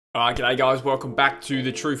Alright, g'day guys, welcome back to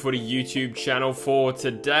the True Footy YouTube channel. For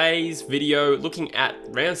today's video, looking at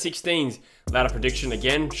round 16's ladder prediction.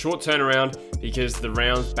 Again, short turnaround because the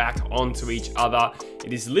rounds back onto each other.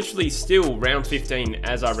 It is literally still round 15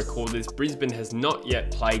 as I record this. Brisbane has not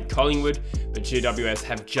yet played Collingwood, but GWS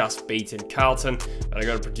have just beaten Carlton. But I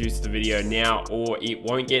got to produce the video now or it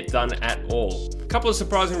won't get done at all. A couple of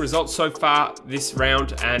surprising results so far this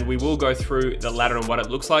round, and we will go through the ladder and what it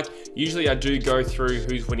looks like. Usually I do go through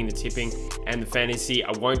who's winning the tipping and the fantasy.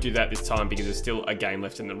 I won't do that this time because there's still a game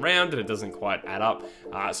left in the round and it doesn't quite add up.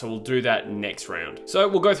 So we'll do that next round. So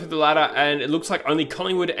we'll go through the ladder, and it looks like only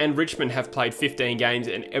Collingwood and Richmond have played 15 games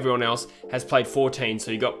and everyone else has played 14.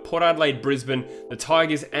 So you got Port Adelaide, Brisbane, the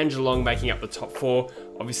Tigers and Geelong making up the top four.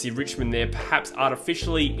 Obviously Richmond there perhaps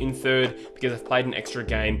artificially in third because they've played an extra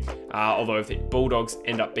game. Although if the Bulldogs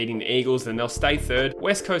end up beating the Eagles, then they'll stay third.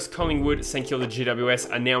 West Coast, Collingwood, St Kilda,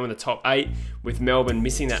 GWS are now in the top 8, with Melbourne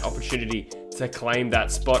missing that opportunity to claim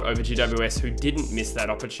that spot over GWS, who didn't miss that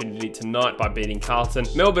opportunity tonight by beating Carlton.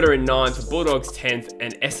 Melbourne are in 9th, Bulldogs 10th,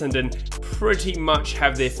 and Essendon pretty much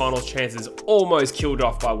have their finals chances almost killed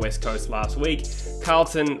off by West Coast last week.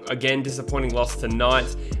 Carlton, again, disappointing loss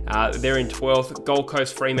tonight. They're in 12th. Gold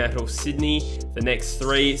Coast, Fremantle, Sydney. The next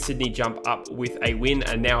three, Sydney jump up with a win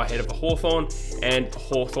and now ahead of Hawthorn. And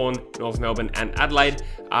Hawthorn, North Melbourne and Adelaide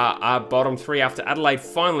are bottom three after Adelaide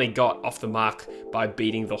finally got off the mark by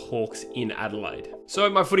beating the Hawks in Adelaide. So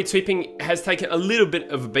my footy tipping has taken a little bit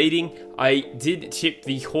of a beating. I did tip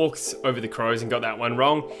the Hawks over the Crows and got that one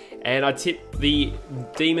wrong. And I tipped the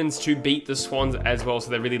Demons to beat the Swans as well,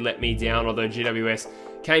 so they really let me down, although GWS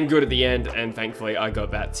came good at the end, and thankfully I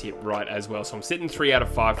got that tip right as well. So I'm sitting 3 out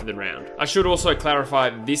of 5 for the round. I should also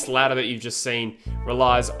clarify, this ladder that you've just seen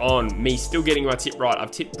relies on me still getting my tip right.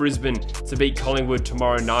 I've tipped Brisbane to beat Collingwood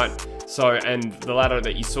tomorrow night. So, and the ladder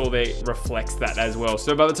that you saw there reflects that as well.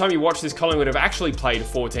 So by the time you watch this, Collingwood have actually played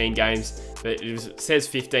 14 games, but it says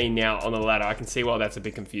 15 now on the ladder. I can see why that's a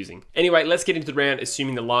bit confusing. Anyway, let's get into the round,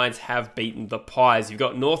 assuming the Lions have beaten the Pies. You've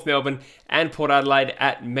got North Melbourne and Port Adelaide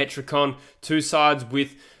at Metricon, two sides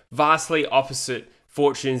with vastly opposite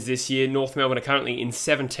fortunes this year. North Melbourne are currently in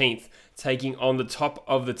 17th, taking on the top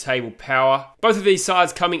of the table Power. Both of these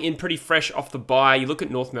sides coming in pretty fresh off the bye. You look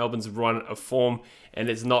at North Melbourne's run of form and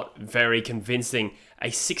it's not very convincing. A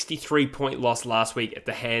 63-point loss last week at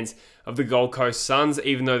the hands of the Gold Coast Suns,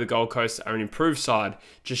 even though the Gold Coast are an improved side,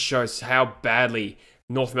 just shows how badly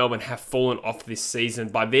North Melbourne have fallen off this season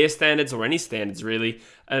by their standards, or any standards really.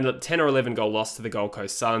 And a 10 or 11 goal loss to the Gold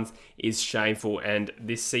Coast Suns is shameful, and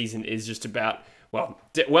this season is just about, well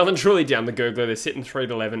and truly down the gurgler. They're sitting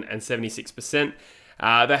 3-11 and 76%.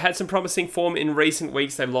 They had some promising form in recent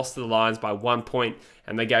weeks. They lost to the Lions by 1 point,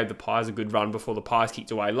 and they gave the Pies a good run before the Pies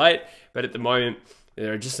kicked away late. But at the moment,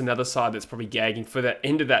 they're just another side that's probably gagging for the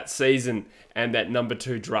end of that season and that number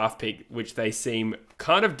 2 draft pick, which they seem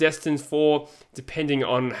kind of destined for, depending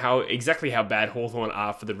on exactly how bad Hawthorn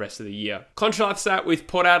are for the rest of the year. Contrast that with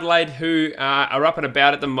Port Adelaide, who are up and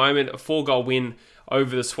about at the moment. A 4-goal win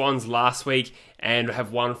over the Swans last week and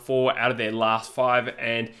have won 4 out of their last 5,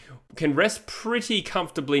 and can rest pretty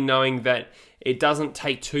comfortably knowing that it doesn't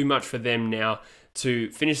take too much for them now to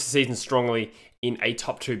finish the season strongly in a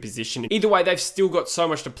top 2 position. Either way, they've still got so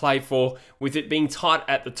much to play for, with it being tight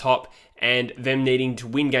at the top and them needing to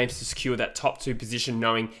win games to secure that top 2 position,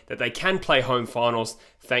 knowing that they can play home finals,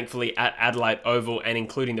 thankfully, at Adelaide Oval and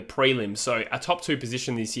including the prelims. So a top 2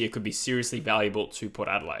 position this year could be seriously valuable to Port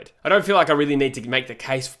Adelaide. I don't feel like I really need to make the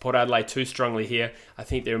case for Port Adelaide too strongly here. I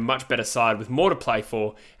think they're a much better side with more to play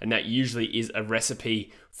for, and that usually is a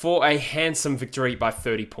recipe for a handsome victory by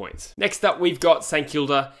 30 points. Next up, we've got St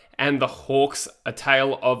Kilda and the Hawks, a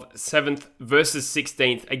tale of 7th versus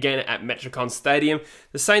 16th, again at Metricon Stadium.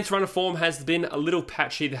 The Saints' run of form has been a little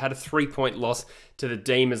patchy. They had a 3-point loss to the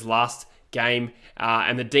Demons last game,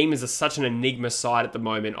 and the Demons are such an enigma side at the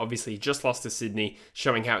moment. Obviously just lost to Sydney,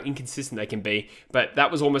 showing how inconsistent they can be, but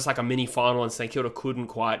that was almost like a mini final and St Kilda couldn't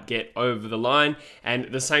quite get over the line.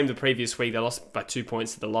 And the same the previous week, they lost by 2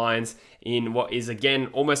 points to the Lions in what is again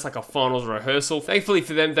almost like a finals rehearsal. Thankfully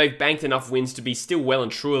for them, they've banked enough wins to be still well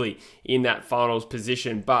and truly in that finals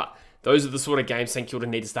position, but those are the sort of games St Kilda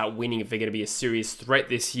need to start winning if they're going to be a serious threat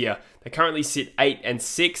this year. They currently sit 8 and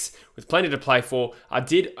 6 with plenty to play for. I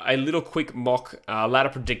did a little quick mock ladder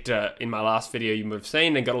predictor in my last video you might have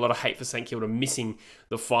seen, and got a lot of hate for St Kilda missing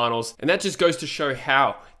the finals. And that just goes to show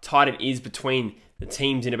how tight it is between the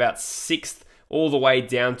teams in about 6th all the way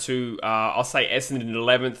down to, I'll say Essendon in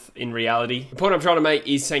 11th in reality. The point I'm trying to make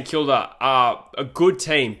is St Kilda are a good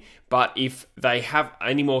team, but if they have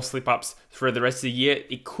any more slip-ups through the rest of the year,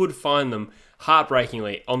 it could find them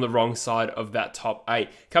heartbreakingly on the wrong side of that top 8.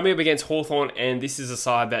 Coming up against Hawthorn, and this is a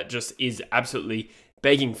side that just is absolutely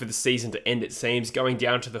begging for the season to end, it seems, going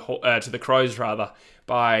down to the Crows rather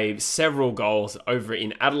by several goals over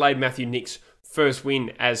in Adelaide. Matthew Nick's first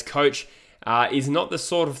win as coach is not the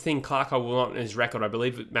sort of thing Clarko will want in his record. I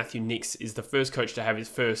believe that Matthew Nicks is the first coach to have his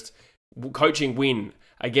first coaching win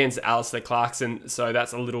against Alistair Clarkson, so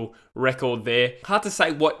that's a little record there. Hard to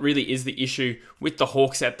say what really is the issue with the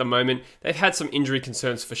Hawks at the moment. They've had some injury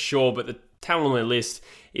concerns for sure, but the talent on their list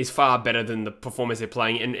is far better than the performance they're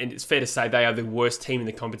playing, and it's fair to say they are the worst team in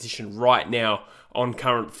the competition right now on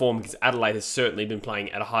current form, because Adelaide has certainly been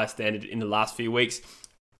playing at a high standard in the last few weeks.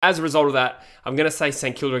 As a result of that, I'm going to say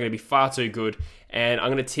St Kilda are going to be far too good, and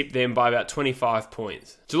I'm going to tip them by about 25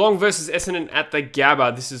 points. Geelong versus Essendon at the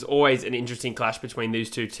Gabba. This is always an interesting clash between these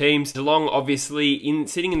two teams. Geelong obviously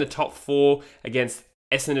sitting in the top 4 against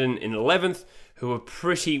Essendon in 11th, who are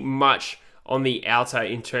pretty much on the outer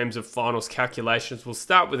in terms of finals calculations. We'll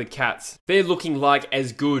start with the Cats. They're looking like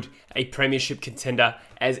as good a premiership contender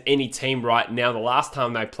as any team right now. The last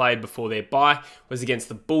time they played before their bye was against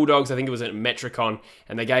the Bulldogs. I think it was at Metricon,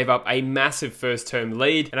 and they gave up a massive first-term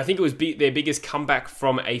lead. And I think it was their biggest comeback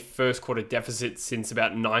from a first-quarter deficit since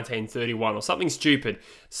about 1931 or something stupid.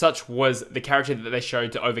 Such was the character that they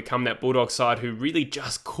showed to overcome that Bulldog side, who really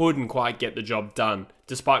just couldn't quite get the job done,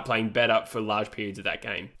 despite playing better for large periods of that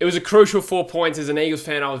game. It was a crucial 4 points. As an Eagles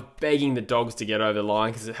fan, I was begging the Dogs to get over the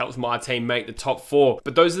line because it helps my team make the top 4.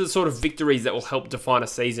 But those are the sort of victories that will help define a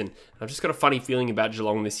season. I've just got a funny feeling about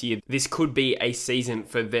Geelong this year. This could be a season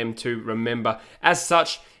for them to remember. As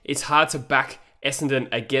such, it's hard to back Essendon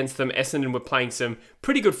against them. Essendon were playing some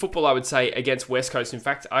pretty good football, I would say, against West Coast. In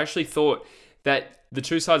fact, I actually thought that the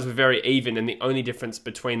two sides were very even, and the only difference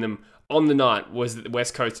between them on the night was that the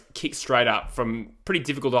West Coast kicked straight up from pretty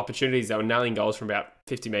difficult opportunities. They were nailing goals from about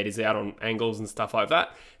 50 metres out on angles and stuff like that.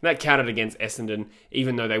 And that counted against Essendon,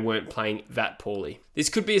 even though they weren't playing that poorly. This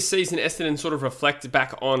could be a season Essendon sort of reflect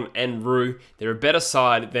back on en route. They're a better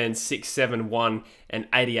side than 6-7-1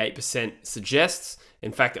 and 88% suggests.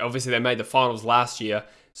 In fact, obviously they made the finals last year,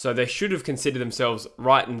 so they should have considered themselves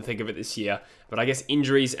right in the thick of it this year. But I guess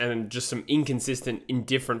injuries and just some inconsistent,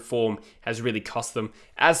 indifferent form has really cost them.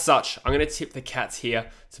 As such, I'm going to tip the Cats here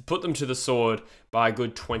to put them to the sword by a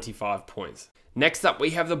good 25 points. Next up,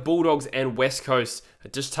 we have the Bulldogs and West Coast. I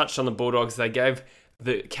just touched on the Bulldogs. They gave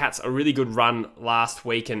the Cats a really good run last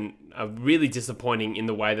week and are really disappointing in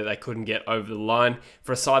the way that they couldn't get over the line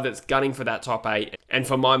for a side that's gunning for that top 8. And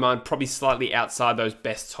for my mind, probably slightly outside those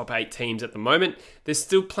best top 8 teams at the moment. They're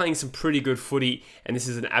still playing some pretty good footy, and this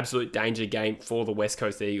is an absolute danger game for the West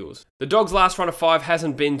Coast Eagles. The Dogs' last run of 5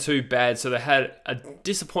 hasn't been too bad, so they had a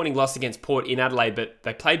disappointing loss against Port in Adelaide, but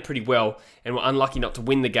they played pretty well and were unlucky not to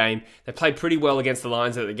win the game. They played pretty well against the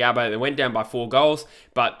Lions at the Gabba. They went down by 4 goals,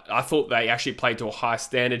 but I thought they actually played to a high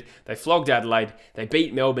standard. They flogged Adelaide, they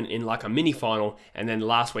beat Melbourne in like a mini final, and then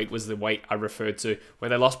last week was the week I referred to where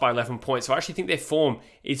they lost by 11 points. So I actually think their form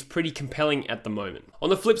is pretty compelling at the moment.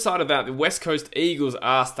 On the flip side of that, the West Coast Eagles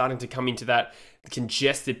are starting to come into that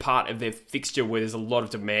congested part of their fixture where there's a lot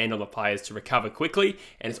of demand on the players to recover quickly,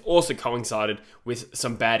 and it's also coincided with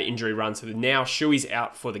some bad injury runs. So now Shuey's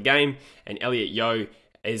out for the game, and Elliot Yeo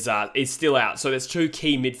is still out. So there's 2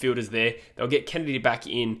 key midfielders there. They'll get Kennedy back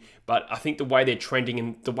in, but I think the way they're trending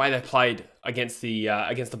and the way they played against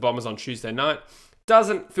the Bombers on Tuesday night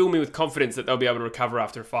doesn't fill me with confidence that they'll be able to recover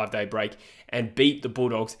after a 5-day break and beat the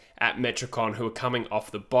Bulldogs at Metricon, who are coming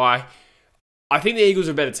off the bye. I think the Eagles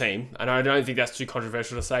are a better team, and I don't think that's too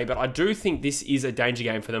controversial to say, but I do think this is a danger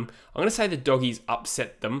game for them. I'm going to say the Doggies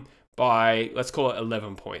upset them by, let's call it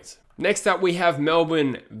 11 points. Next up, we have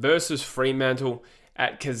Melbourne versus Fremantle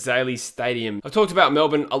at Kazali Stadium. I've talked about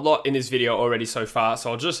Melbourne a lot in this video already so far,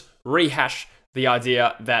 so I'll just rehash the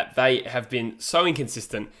idea that they have been so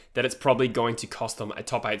inconsistent that it's probably going to cost them a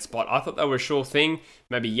top 8 spot. I thought they were a sure thing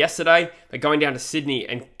maybe yesterday, but going down to Sydney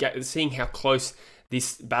and seeing how close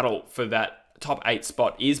this battle for that top 8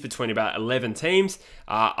 spot is between about 11 teams,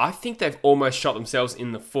 I think they've almost shot themselves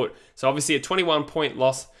in the foot. So obviously a 21-point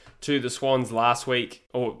loss to the Swans last week,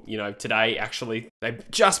 or, today actually. They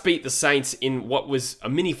just beat the Saints in what was a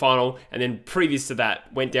mini final, and then previous to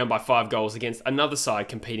that went down by 5 goals against another side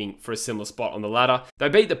competing for a similar spot on the ladder. They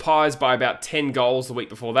beat the Pies by about 10 goals the week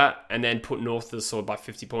before that, and then put North to the sword by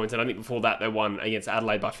 50 points. And I think before that they won against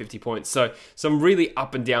Adelaide by 50 points. So some really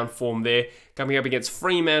up and down form there. Coming up against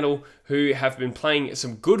Fremantle, who have been playing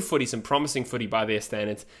some good footy, some promising footy by their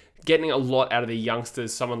standards. getting a lot out of the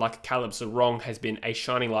youngsters. Someone like Caleb Sarong has been a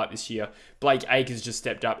shining light this year. Blake Acres just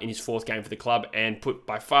stepped up in his 4th game for the club and put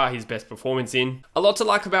by far his best performance in. A lot to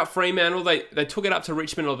like about Fremantle. They took it up to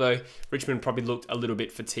Richmond, although Richmond probably looked a little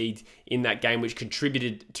bit fatigued in that game, which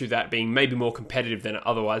contributed to that being maybe more competitive than it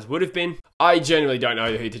otherwise would have been. I genuinely don't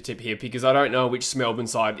know who to tip here because I don't know which Melbourne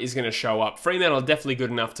side is going to show up. Fremantle are definitely good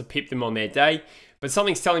enough to pip them on their day, but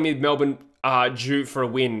something's telling me Melbourne are due for a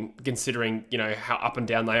win, considering, you know, how up and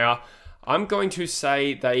down they are. I'm going to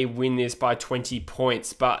say they win this by 20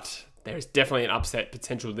 points, but there's definitely an upset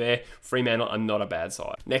potential there. Fremantle are not a bad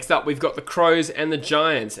side. Next up, we've got the Crows and the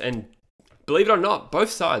Giants, and believe it or not, both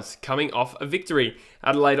sides coming off a victory.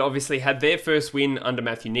 Adelaide obviously had their first win under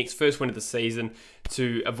Matthew Nicks, first win of the season,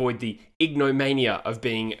 to avoid the ignomania of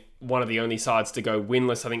being one of the only sides to go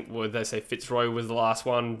winless. I think, what they say, Fitzroy was the last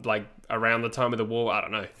one, like around the time of the war. I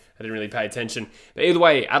don't know. I didn't really pay attention. But either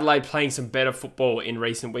way, Adelaide playing some better football in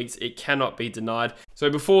recent weeks. It cannot be denied.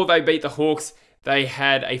 So before they beat the Hawks, they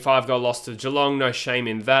had a 5-goal loss to Geelong. No shame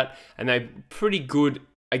in that. And they're pretty good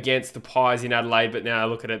against the Pies in Adelaide, but now I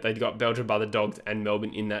look at it, they got belted by the Dogs and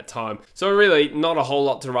Melbourne in that time. So really, not a whole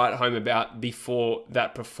lot to write home about before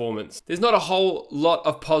that performance. There's not a whole lot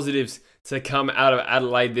of positives to come out of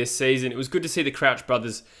Adelaide this season. It was good to see the Crouch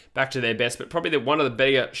brothers back to their best, but probably one of the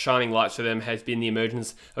bigger shining lights for them has been the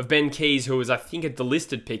emergence of Ben Keays, who was, I think, a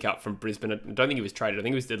delisted pickup from Brisbane. I don't think he was traded. I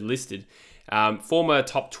think he was delisted. Former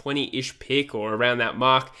top 20-ish pick or around that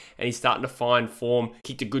mark, and he's starting to find form.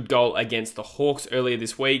 Kicked a good goal against the Hawks earlier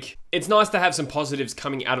this week. It's nice to have some positives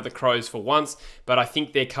coming out of the Crows for once, but I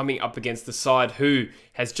think they're coming up against the side who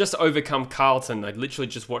has just overcome Carlton. I literally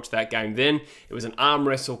just watched that game then. It was an arm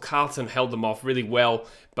wrestle. Carlton held them off really well,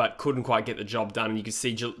 but couldn't quite get the job done. And you can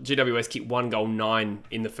see GWS kicked 1 goal 9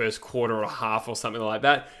 in the first quarter or a half or something like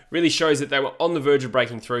that. Really shows that they were on the verge of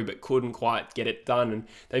breaking through, but couldn't quite get it done. And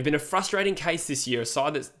they've been a frustrating case this year, a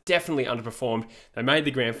side that's definitely underperformed. They made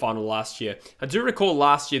the grand final last year. I do recall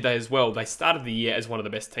last year they started the year as one of the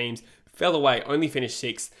best teams, fell away, only finished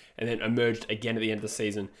 6th, and then emerged again at the end of the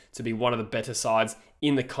season to be one of the better sides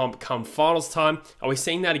in the comp come finals time. Are we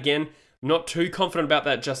seeing that again? Not too confident about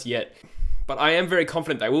that just yet, but I am very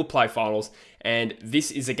confident they will play finals, and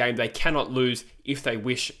this is a game they cannot lose if they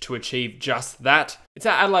wish to achieve just that. It's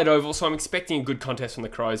at Adelaide Oval, so I'm expecting a good contest from the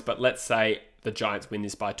Crows, but let's say the Giants win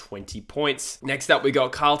this by 20 points. Next up, we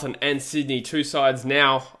got Carlton and Sydney, two sides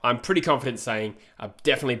now I'm pretty confident saying are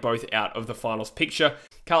definitely both out of the finals picture.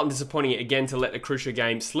 Carlton disappointing again to let a crucial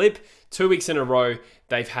game slip. 2 weeks in a row,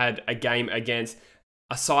 they've had a game against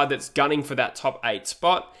a side that's gunning for that top 8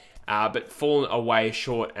 spot, but fallen away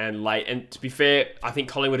short and late. And to be fair, I think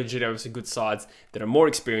Collingwood and GWS are good sides that are more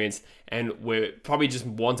experienced and were probably just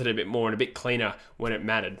wanted a bit more and a bit cleaner when it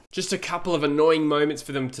mattered. Just a couple of annoying moments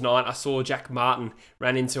for them tonight. I saw Jack Martin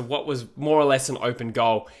ran into what was more or less an open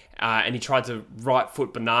goal, and he tried to right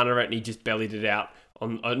foot banana it and he just bellied it out.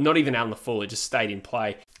 Not even out on the full, it just stayed in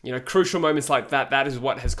play. You know, crucial moments like that, that is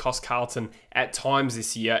what has cost Carlton at times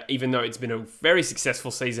this year, even though it's been a very successful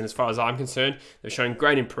season as far as I'm concerned. They've shown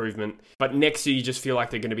great improvement, but next year you just feel like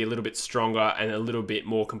they're going to be a little bit stronger and a little bit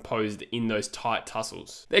more composed in those tight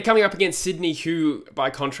tussles. They're coming up against Sydney, who, by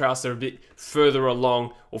contrast, are a bit further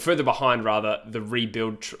along, or further behind rather, the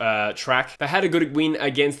rebuild track. They had a good win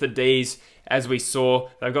against the D's, as we saw.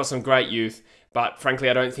 They've got some great youth, but frankly,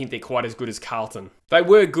 I don't think they're quite as good as Carlton. They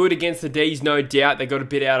were good against the D's, no doubt. They got a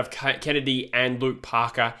bit out of Kennedy and Luke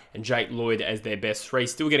Parker and Jake Lloyd as their best three.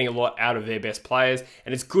 Still getting a lot out of their best players,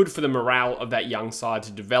 and it's good for the morale of that young side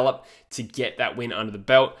to develop to get that win under the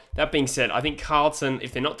belt. That being said, I think Carlton,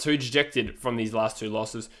 if they're not too dejected from these last 2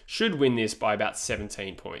 losses, should win this by about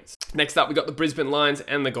 17 points. Next up, we got the Brisbane Lions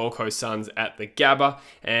and the Gold Coast Suns at the Gabba,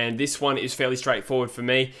 and this one is fairly straightforward for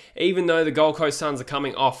me. Even though the Gold Coast Suns are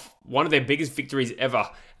coming off one of their biggest victories ever,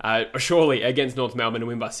 surely against North Melbourne, to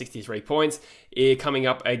win by 63 points. Coming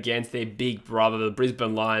up against their big brother, the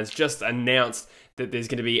Brisbane Lions, just announced that there's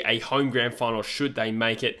going to be a home grand final should they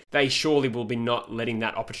make it. They surely will be not letting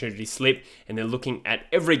that opportunity slip, and they're looking at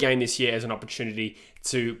every game this year as an opportunity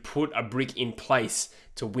to put a brick in place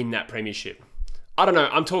to win that premiership. I don't know,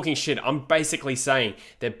 I'm talking shit. I'm basically saying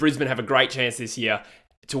that Brisbane have a great chance this year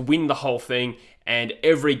to win the whole thing, and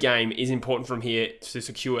every game is important from here to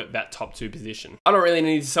secure that top 2 position. I don't really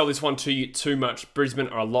need to sell this one to you too much. Brisbane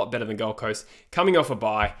are a lot better than Gold Coast. Coming off a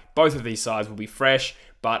bye, both of these sides will be fresh,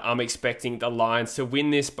 but I'm expecting the Lions to win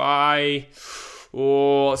this by,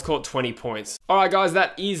 let's call it 20 points. All right, guys,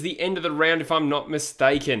 that is the end of the round, if I'm not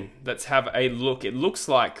mistaken. Let's have a look. It looks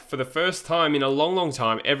like, for the first time in a long, long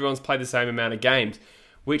time, everyone's played the same amount of games,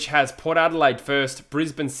 which has Port Adelaide first,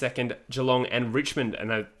 Brisbane second, Geelong and Richmond.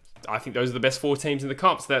 And I think those are the best 4 teams in the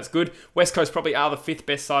comp, so that's good. West Coast probably are the 5th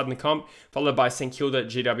best side in the comp, followed by St Kilda,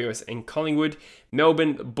 GWS and Collingwood.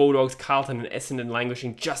 Melbourne, Bulldogs, Carlton and Essendon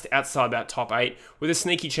languishing just outside that top 8 with a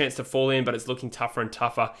sneaky chance to fall in, but it's looking tougher and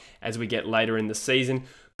tougher as we get later in the season.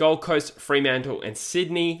 Gold Coast, Fremantle and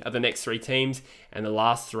Sydney are the next 3 teams, and the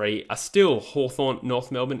last 3 are still Hawthorn,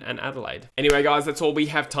 North Melbourne and Adelaide. Anyway guys, that's all we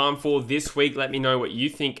have time for this week. Let me know what you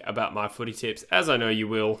think about my footy tips, as I know you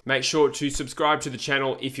will. Make sure to subscribe to the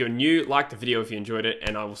channel if you're new, like the video if you enjoyed it,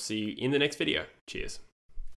 and I will see you in the next video. Cheers.